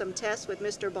took some tests with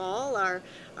Mr. Ball,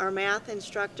 our math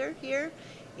instructor here,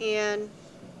 and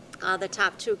the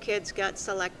top 2 kids got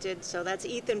selected. So that's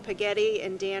Ethan Pagetti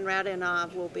and Dan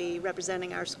Radinov will be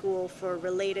representing our school for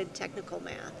related technical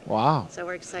math. Wow. So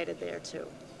we're excited there too.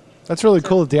 That's really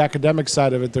cool that the academic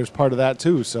side of it, there's part of that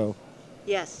too. So.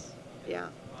 Yes. Yeah.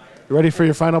 You ready for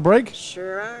your final break?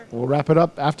 Sure are. We'll wrap it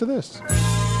up after this.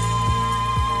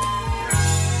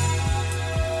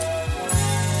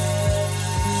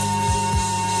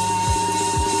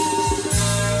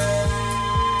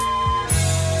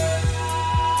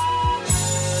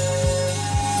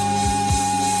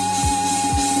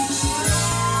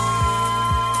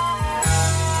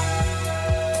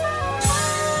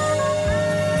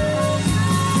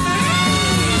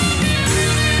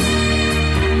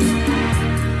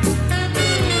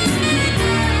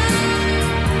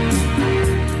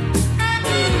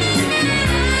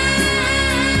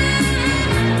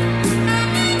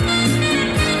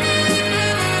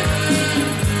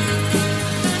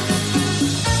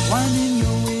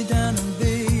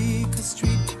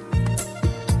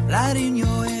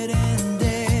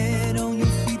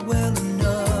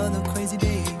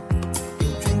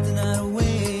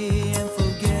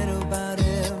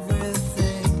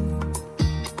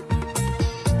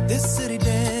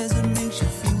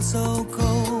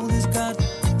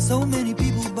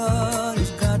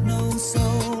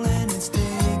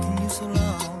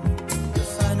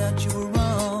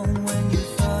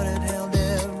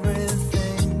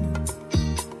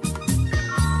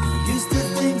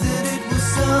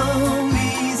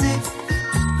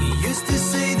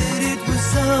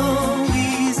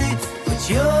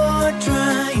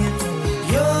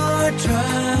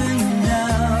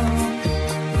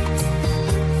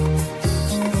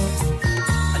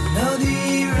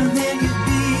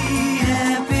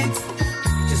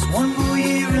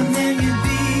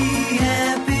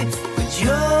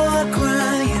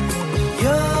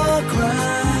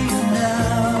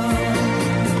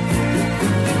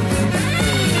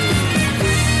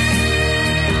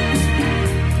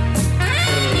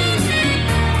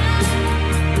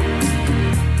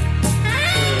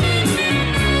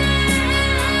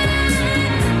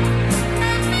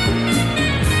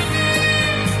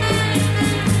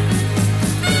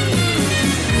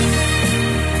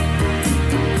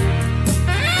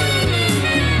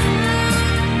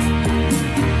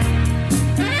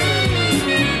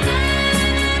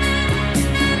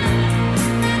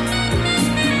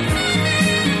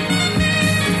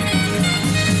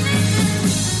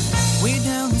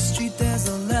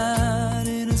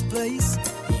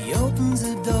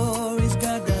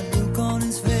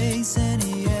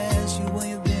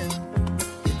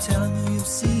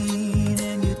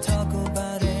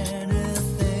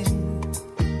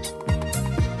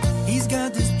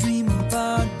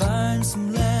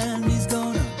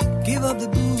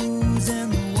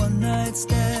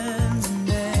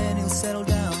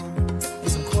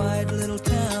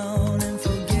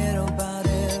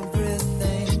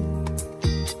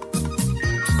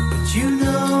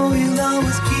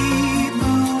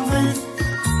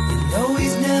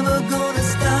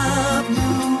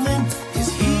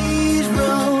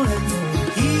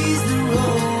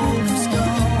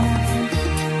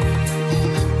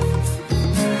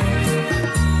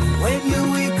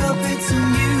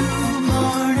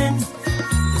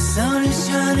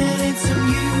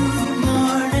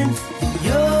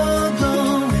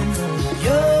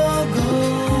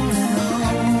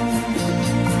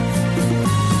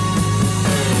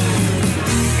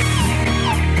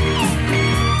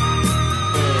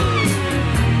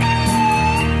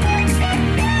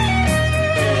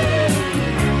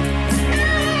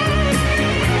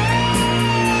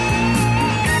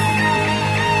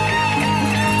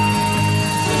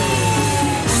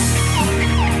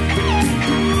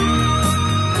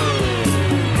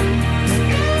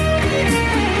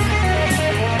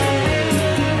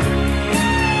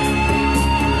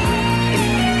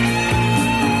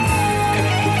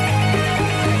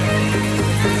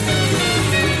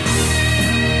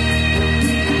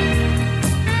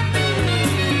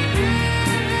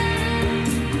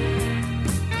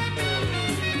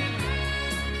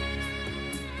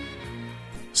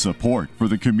 Support for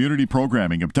the community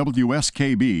programming of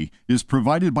WSKB is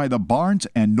provided by the Barnes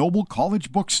 & Noble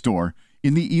College Bookstore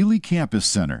in the Ely Campus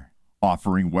Center,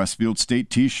 offering Westfield State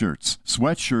t-shirts,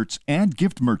 sweatshirts, and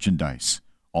gift merchandise,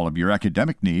 all of your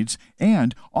academic needs,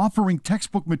 and offering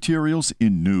textbook materials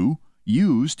in new,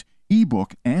 used,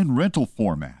 ebook, and rental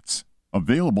formats.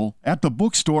 Available at the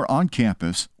bookstore on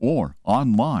campus or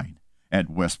online at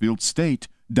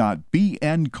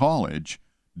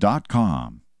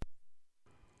westfieldstate.bncollege.com.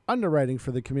 Underwriting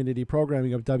for the community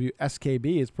programming of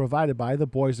WSKB is provided by the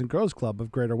Boys and Girls Club of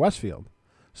Greater Westfield,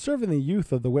 serving the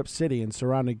youth of the Whip City and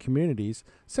surrounding communities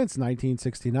since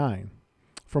 1969.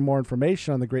 For more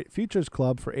information on the Great Futures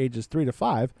Club for ages 3 to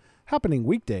 5, happening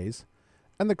weekdays,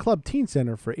 and the Club Teen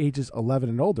Center for ages 11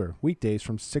 and older, weekdays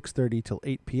from 6:30 till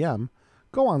 8 p.m.,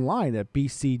 go online at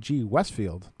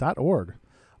bcgwestfield.org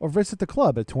or visit the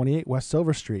club at 28 West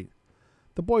Silver Street.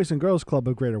 The Boys and Girls Club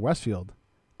of Greater Westfield.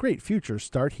 Great futures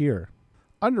start here.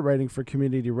 Underwriting for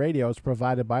community radio is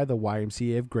provided by the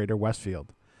YMCA of Greater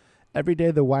Westfield. Every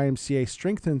day, the YMCA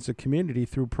strengthens the community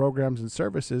through programs and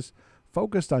services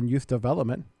focused on youth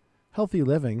development, healthy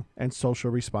living, and social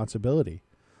responsibility.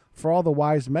 For all the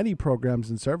Y's many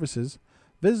programs and services,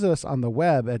 visit us on the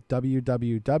web at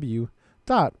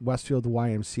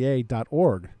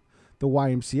www.westfieldymca.org. The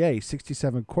YMCA,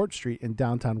 67 Court Street in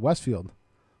downtown Westfield.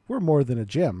 We're more than a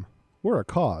gym. We're a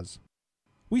cause.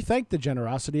 We thank the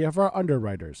generosity of our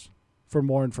underwriters. For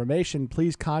more information,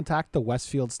 please contact the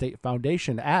Westfield State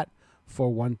Foundation at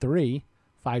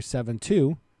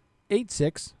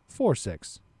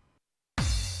 413-572-8646.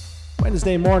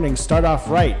 Wednesday mornings start off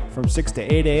right from 6 to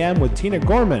 8 a.m. with Tina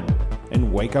Gorman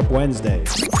and Wake Up Wednesday.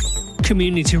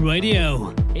 Community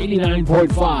Radio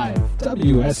 89.5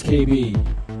 WSKB.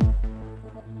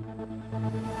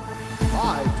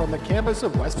 Live from the campus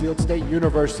of Westfield State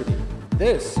University.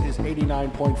 This is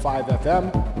 89.5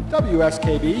 FM,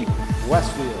 WSKB,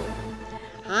 Westfield.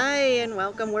 Hi, and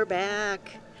welcome. We're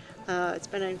back. It's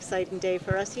been an exciting day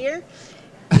for us here.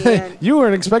 And you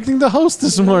weren't expecting to host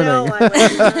this morning. No,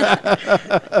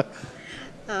 I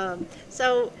was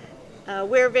not.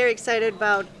 We're very excited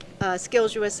about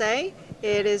Skills USA.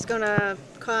 It is going to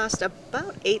cost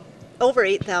about over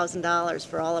 $8,000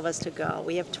 for all of us to go.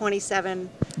 We have 27.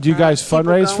 Do you guys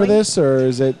fundraise for this, or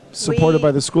is it supported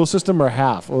by the school system, or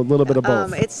half, or a little bit of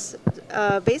both? It's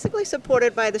basically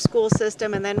supported by the school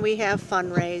system, and then we have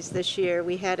fundraised this year.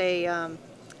 We had a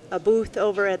booth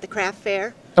over at the craft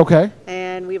fair. Okay.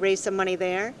 And we raised some money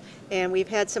there, and we've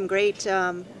had some great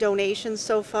donations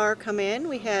so far come in.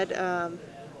 We had a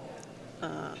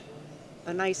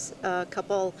nice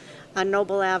couple on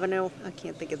Noble Avenue, I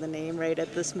can't think of the name right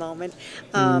at this moment,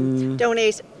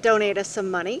 donate us some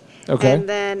money. Okay. And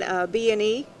then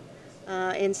B&E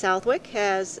in Southwick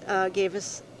has gave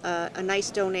us a nice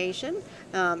donation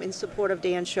in support of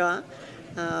Dan Shaw.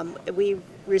 We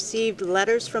received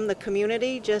letters from the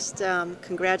community, just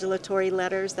congratulatory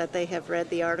letters that they have read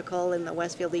the article in the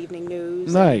Westfield Evening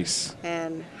News. Nice.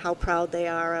 And how proud they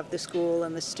are of the school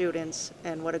and the students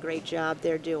and what a great job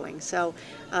they're doing. So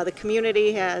the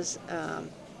community has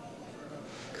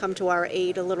come to our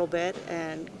aid a little bit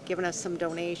and given us some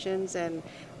donations and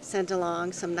sent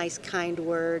along some nice kind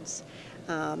words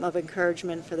of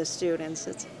encouragement for the students.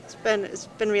 It's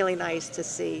been really nice to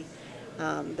see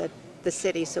that the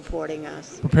city supporting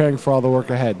us. Preparing for all the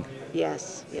work ahead.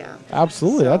 Yes, yeah.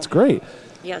 Absolutely, that's great.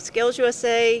 Yeah, Skills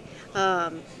USA,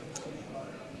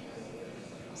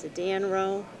 is it Dan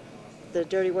Rowe, the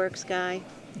Dirty Works guy?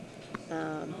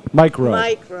 Mike Rowe.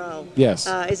 Mike Rowe. Yes.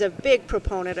 Is a big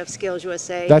proponent of Skills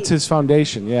USA. That's his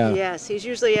foundation, yeah. Yes, he's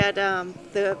usually at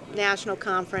the national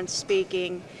conference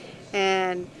speaking.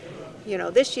 And, you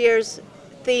know, this year's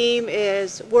theme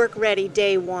is Work Ready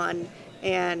Day One.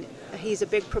 And he's a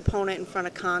big proponent in front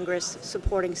of Congress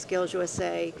supporting Skills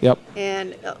USA. Yep.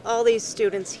 And all these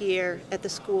students here at the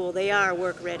school, they are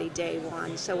work ready day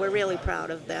one, so we're really proud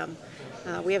of them.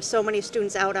 We have so many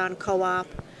students out on co-op.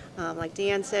 Like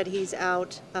Dan said, he's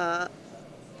out.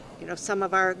 Some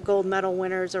of our gold medal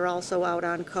winners are also out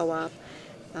on co-op.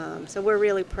 So we're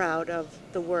really proud of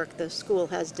the work the school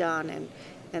has done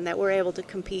and that we're able to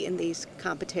compete in these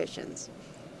competitions.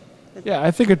 Yeah,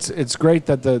 I think it's great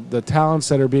that the talents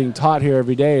that are being taught here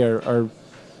every day are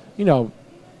you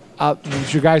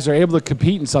guys are able to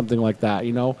compete in something like that.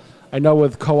 I know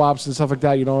with co-ops and stuff like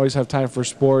that, you don't always have time for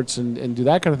sports and do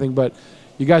that kind of thing, but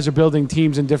you guys are building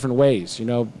teams in different ways,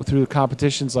 through the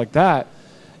competitions like that.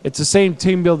 It's the same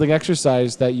team building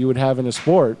exercise that you would have in a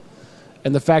sport,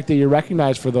 and the fact that you're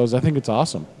recognized for those, I think it's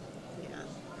awesome.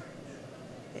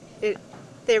 Yeah.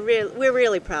 We're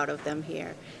really proud of them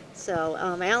here. So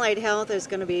Allied Health is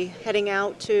going to be heading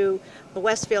out to the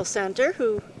Westfield Center,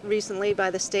 who recently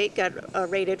by the state got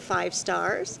rated 5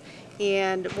 stars.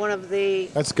 And one of the...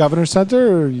 That's Governor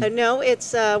Center? Or no,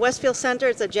 it's Westfield Center.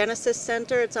 It's a Genesis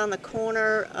Center. It's on the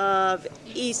corner of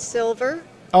East Silver.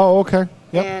 Oh, okay.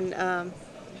 Yep. And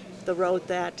the road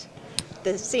that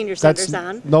the senior center's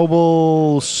on.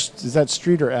 Noble, is that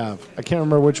Street or Ave? I can't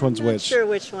remember which one's which. I'm not sure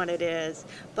which one it is.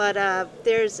 But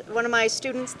there's one of my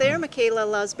students there, Michaela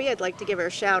Lusby. I'd like to give her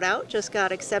a shout out. Just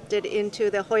got accepted into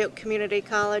the Holyoke Community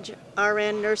College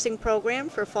RN nursing program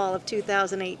for fall of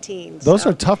 2018. Those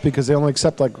are tough because they only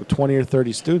accept like 20 or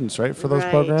 30 students, right, for those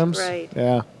programs? Right.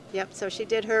 Yeah. Yep. So she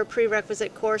did her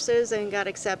prerequisite courses and got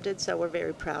accepted, so we're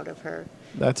very proud of her.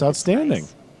 That's outstanding.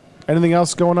 Nice. Anything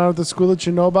else going on at the school that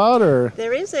you know about, or?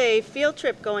 There is a field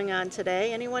trip going on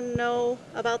today. Anyone know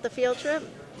about the field trip?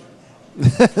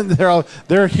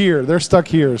 They're here. They're stuck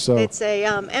here. So it's a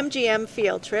MGM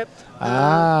field trip.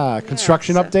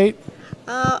 Construction update.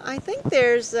 I think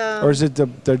there's. Or is it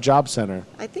the job center?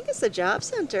 I think it's the job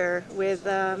center with.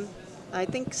 I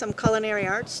think some culinary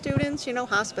arts students.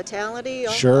 Hospitality.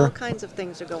 All kinds of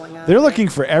things are going on. They're looking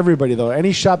for everybody though.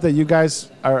 Any shop that you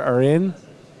guys are in.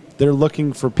 They're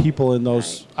looking for people in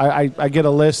those. Right. I get a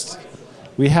list.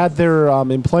 We had their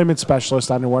employment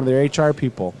specialist on one of their HR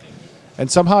people.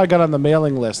 And somehow I got on the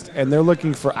mailing list. And they're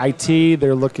looking for IT.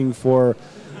 They're looking for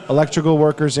electrical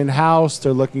workers in-house.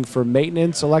 They're looking for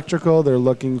maintenance electrical. They're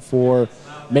looking for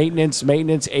maintenance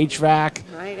HVAC.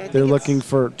 Right, they're looking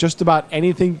for just about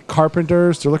anything,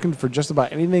 carpenters. They're looking for just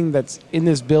about anything that's in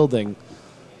this building.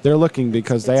 They're looking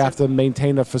because they have to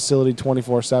maintain a facility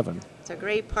 24/7. It's a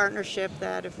great partnership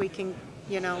that if we can,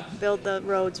 build the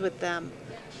roads with them,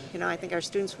 I think our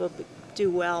students will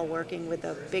do well working with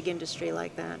a big industry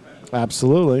like that.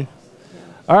 Absolutely. Yeah.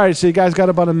 All right, so you guys got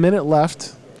about a minute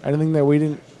left. Anything that we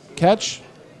didn't catch,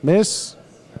 miss?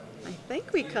 I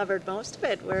think we covered most of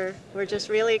it. We're just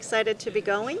really excited to be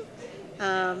going.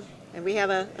 And we have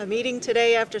a meeting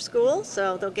today after school,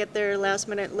 so they'll get their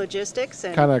last-minute logistics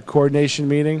and kind of coordination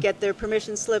meeting. Get their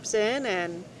permission slips in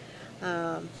and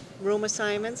room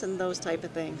assignments and those type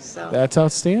of things. So that's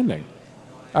outstanding.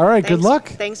 All right, good luck.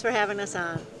 Thanks for having us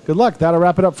on. Good luck. That'll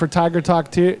wrap it up for Tiger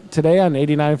Talk today on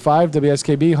 89.5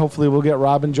 WSKB. Hopefully we'll get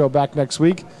Rob and Joe back next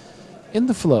week in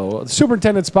the flow. The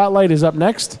Superintendent Spotlight is up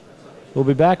next. We'll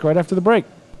be back right after the break.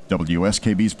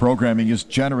 WSKB's programming is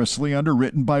generously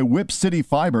underwritten by Whip City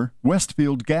Fiber,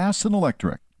 Westfield Gas and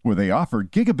Electric, where they offer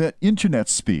gigabit internet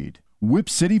speed. Whip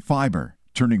City Fiber,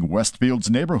 turning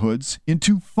Westfield's neighborhoods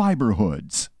into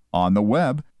fiberhoods. On the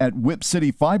web at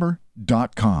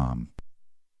whipcityfiber.com.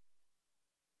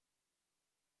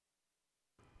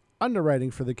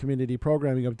 Underwriting for the community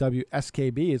programming of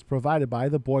WSKB is provided by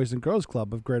the Boys and Girls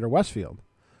Club of Greater Westfield,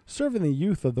 serving the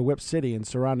youth of the Whip City and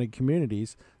surrounding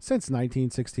communities since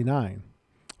 1969.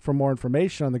 For more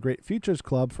information on the Great Futures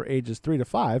Club for ages 3 to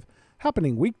 5,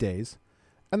 happening weekdays,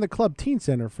 and the Club Teen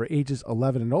Center for ages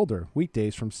 11 and older,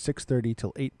 weekdays from 6:30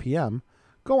 till 8 p.m.,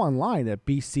 go online at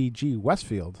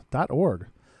bcgwestfield.org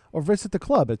or visit the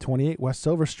club at 28 West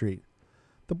Silver Street.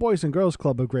 The Boys and Girls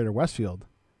Club of Greater Westfield.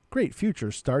 Great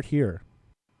futures start here.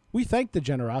 We thank the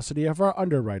generosity of our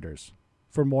underwriters.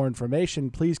 For more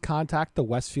information, please contact the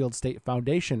Westfield State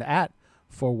Foundation at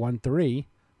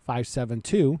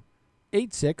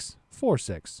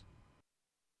 413-572-8646.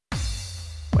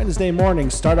 Wednesday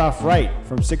mornings start off right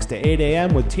from 6 to 8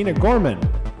 a.m. with Tina Gorman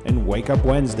and Wake Up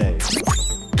Wednesday.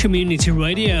 Community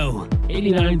Radio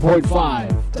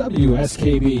 89.5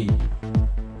 WSKB.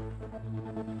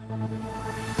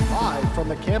 Live from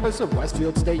the campus of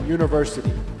Westfield State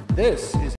University, this is